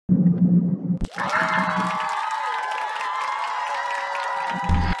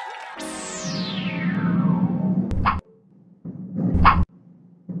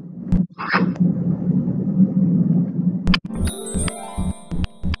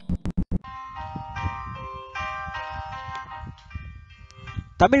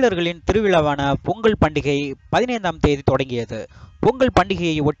தமிழர்களின் திருவிழாவான பொங்கல் பண்டிகை 15ஆம் தேதி தொடங்கியது. பொங்கல்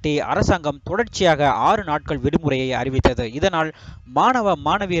பண்டிகையை ஒட்டி அரசாங்கம் தொடர்ச்சியாக 6 நாட்கள் விடுமுறையை அறிவித்தது. இதனால் மாணவ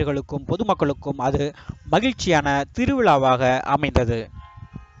மாணவியர்களுக்கும் பொதுமக்களுக்கும் அது மகிழ்ச்சியான திருவிழாவாக அமைந்தது.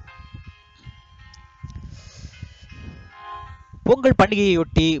 பொங்கல்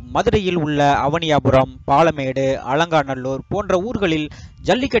பண்டிகையொட்டி மதுரையில் உள்ள அவனியாபுரம், பாலமேடு, அலங்காநல்லூர் போன்ற ஊர்களில்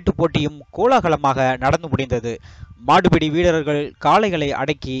ஜல்லிக்கட்டு போட்டியும் கோலாகலமாக நடந்து முடிந்தது. மாடுபிடி வீரர்கள் காளைகளை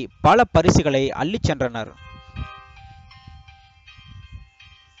அடக்கி பல பரிசுகளை அள்ளிச் சென்றனர்.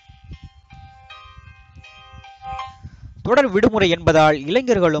 தொடர் விடுமுறை என்பதால்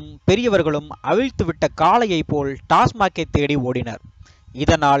இளைஞர்களும் பெரியவர்களும் அவிழ்த்துவிட்ட காளையை போல் டாஸ்மாகை தேடி ஓடினர்.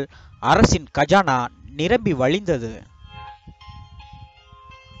 இதனால் அரசின் கஜானா நிரம்பி வழிந்தது.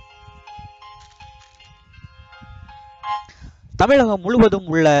 தமிழகம் முழுவதும்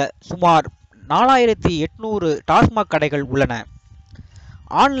உள்ள சுமார் 4800 டாஸ்மாக் கடைகள் உள்ளன.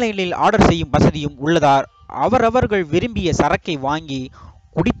 ஆன்லைனில் ஆர்டர் செய்யும் வசதியும் உள்ளதால் அவரவர்கள் விரும்பிய சரக்கை வாங்கி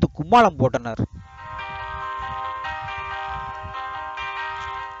குடித்து கும்மாளம் போட்டனர்.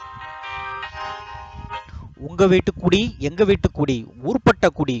 உங்க வீட்டு குடி எங்க வீட்டு குடி, ஊர்பட்ட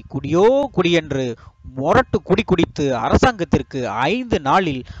குடி, குடியோ குடி என்று மொரட்டு குடி குடித்து அரசாங்கத்திற்கு 5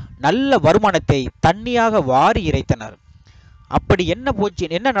 நாளில் நல்ல வருமானத்தை தண்ணியாக வாரி இறைத்தனர். அப்படி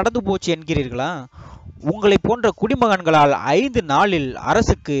என்ன நடந்து போச்சு என்கிறீர்களா? உங்களை போன்ற குடிமகன்களால் 5 நாளில்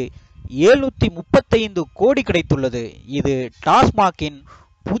அரசுக்கு 735 கோடி கிடைத்துள்ளது. இது டாஸ்மாகின்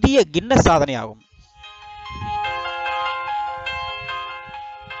புதிய கின்னஸ் சாதனையாகும்.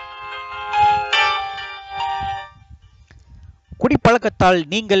 குடிப்பழக்கத்தால்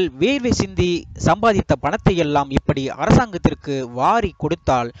நீங்கள் வேர்வை சிந்தி சம்பாதித்த பணத்தை எல்லாம் இப்படி அரசாங்கத்திற்கு வாரி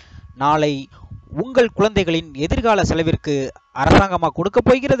கொடுத்தால் நாளை உங்கள் குழந்தைகளின் எதிர்கால செலவிற்கு அரசாங்கமா கொடுக்க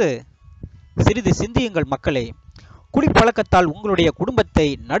போகிறது? சிறிது சிந்தியுங்கள் மக்களே. குடிப்பழக்கத்தால் உங்களுடைய குடும்பத்தை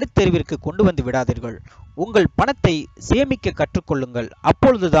நடுத்தெருவிற்கு கொண்டு வந்து விடாதீர்கள். உங்கள் பணத்தை சேமிக்க கற்றுக்கொள்ளுங்கள்.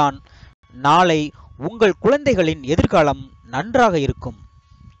 அப்பொழுதுதான் நாளை உங்கள் குழந்தைகளின் எதிர்காலம் நன்றாக இருக்கும்.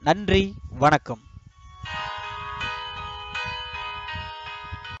 நன்றி, வணக்கம்.